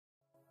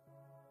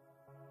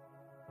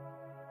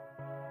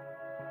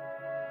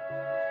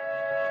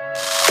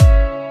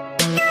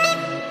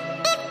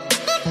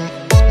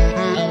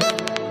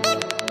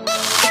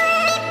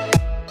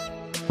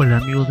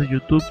amigos de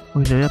YouTube,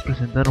 hoy les voy a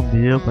presentar un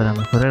video para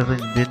mejorar el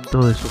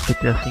rendimiento de su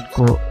GTA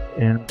V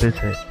en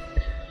PC.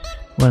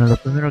 Bueno, lo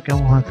primero que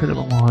vamos a hacer,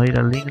 vamos a ir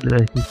al link de la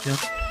descripción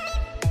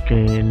que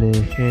le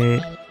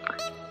dejé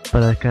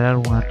para descargar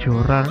un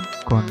archivo RAR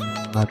con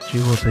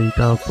archivos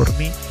editados por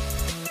mí,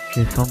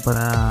 que son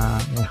para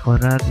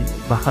mejorar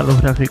y bajar los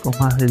gráficos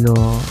más de lo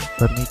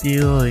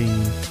permitido y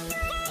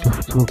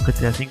su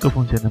GTA V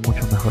funcione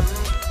mucho mejor.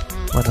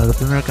 Bueno, lo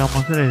primero que vamos a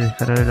hacer es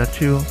descargar el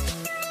archivo.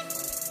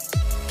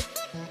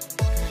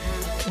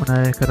 Una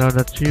vez descargado el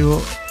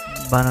archivo,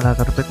 van a la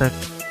carpeta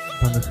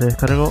donde se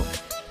descargó.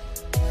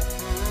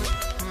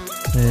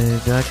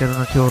 Le va a quedar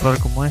un archivo RAR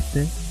como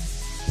este,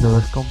 lo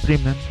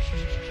descomprimen,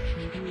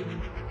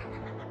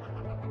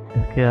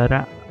 les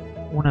quedará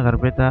una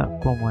carpeta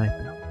como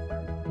esta.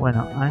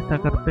 Bueno, a esta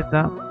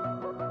carpeta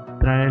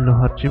trae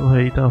los archivos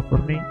editados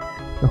por mí,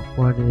 los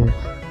cuales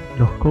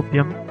los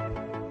copian,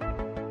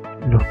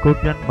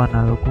 van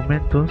a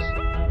documentos,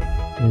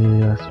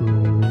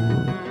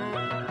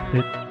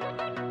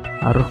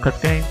 a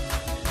Roscat Game,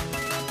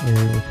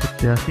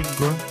 GTA V,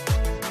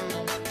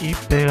 y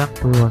pegan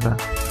todo acá.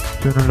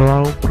 Yo no lo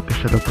hago porque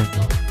ya lo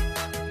tengo.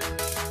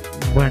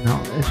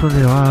 Bueno, eso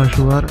le va a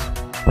ayudar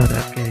para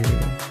que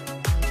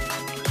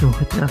su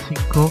GTA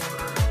V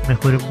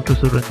mejore mucho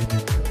su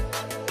rendimiento.